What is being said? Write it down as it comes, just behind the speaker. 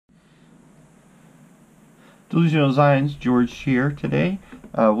Delusional Designs, George here today.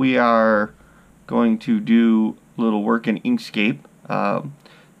 We are going to do a little work in Inkscape.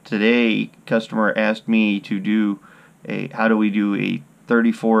 Today, customer asked me to do how do we do a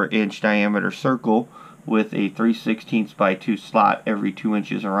 34-inch diameter circle with a 3/16 by 2 slot every 2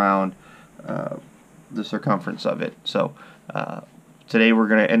 inches around the circumference of it. So today we're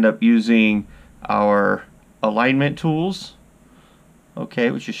going to end up using our alignment tools,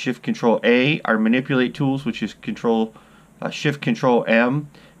 okay, which is Shift Control A, our manipulate tools, which is Shift Control M,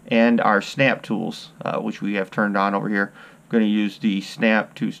 and our snap tools, which we have turned on over here. I'm going to use the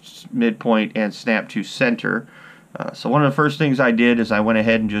snap to midpoint and snap to center. So one of the first things I did is I went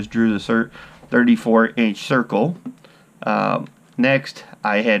ahead and just drew the 34-inch circle. Next,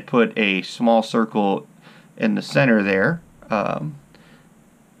 I had put a small circle in the center there,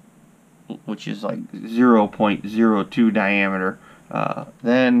 which is like 0.02 diameter.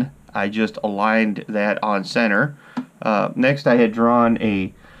 Then I just aligned that on center. Next, I had drawn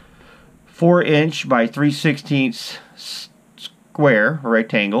a 4-inch by 3/16 square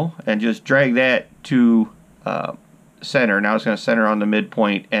rectangle and just drag that to center. Now it's going to center on the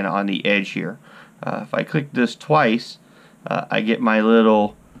midpoint and on the edge here. If I click this twice, I get my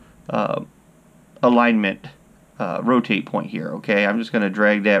little alignment rotate point here. Okay, I'm just going to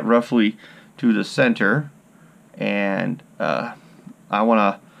drag that roughly to the center, and I want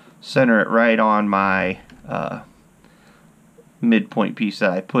to center it right on my midpoint piece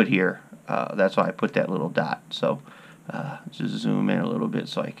that I put here. That's why I put that little dot. So just zoom in a little bit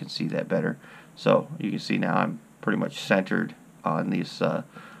so I can see that better. So you can see now I'm pretty much centered on this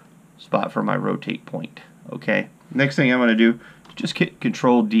spot for my rotate point. Okay. Next thing I'm going to do is just hit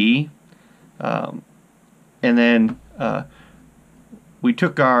Control D, and then we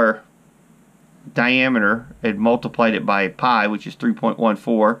took our diameter and multiplied it by pi, which is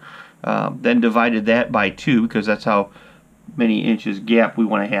 3.14, then divided that by 2 because that's how many inches gap we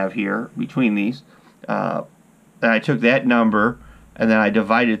want to have here between these. Then I took that number and then I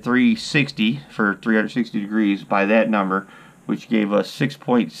divided 360 for 360 degrees by that number, which gave us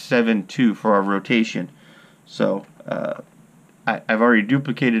 6.72 for our rotation. So I've already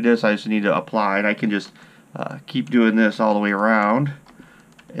duplicated this. I just need to apply, and I can just keep doing this all the way around,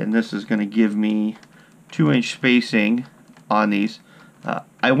 and this is going to give me 2-inch spacing on these.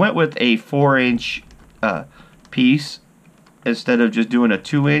 I went with a 4-inch piece instead of just doing a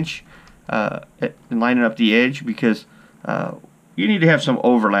 2-inch and lining up the edge, because you need to have some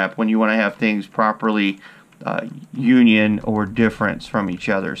overlap when you want to have things properly union or difference from each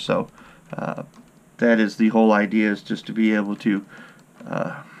other. So that is the whole idea, is just to be able to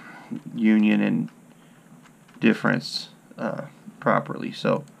union and difference properly.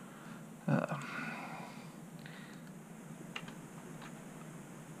 So I'm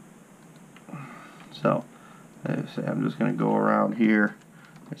just going to go around here.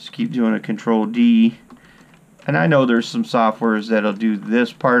 Just keep doing a Control D, and I know there's some softwares that'll do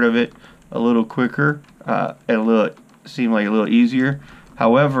this part of it a little quicker and seem like a little easier.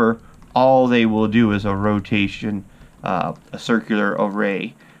 However, all they will do is a rotation, a circular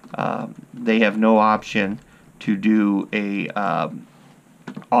array. They have no option to do a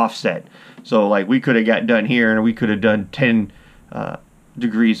offset. So like we could have got done here, and we could have done 10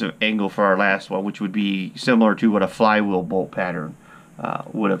 degrees of angle for our last one, which would be similar to what a flywheel bolt pattern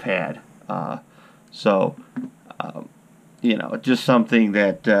would have had. You know, just something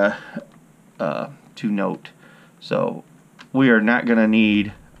that to note. So we are not going to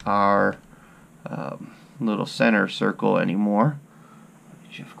need our little center circle anymore,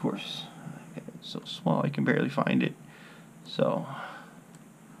 which of course it's so small I can barely find it. So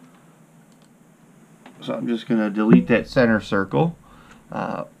I'm just going to delete that center circle.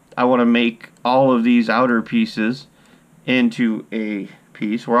 I want to make all of these outer pieces into a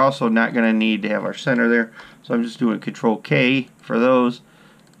piece. We're also not going to need to have our center there, so I'm just doing Control K for those.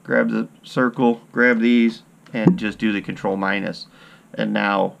 Grab the circle, grab these, and just do the Control minus. And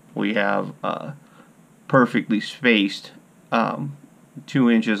now we have perfectly spaced 2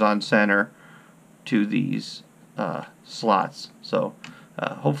 inches on center to these slots. So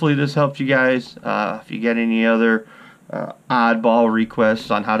hopefully this helped you guys. If you get any other oddball requests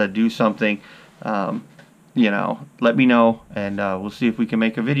on how to do something, you know, let me know, and we'll see if we can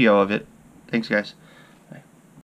make a video of it. Thanks, guys.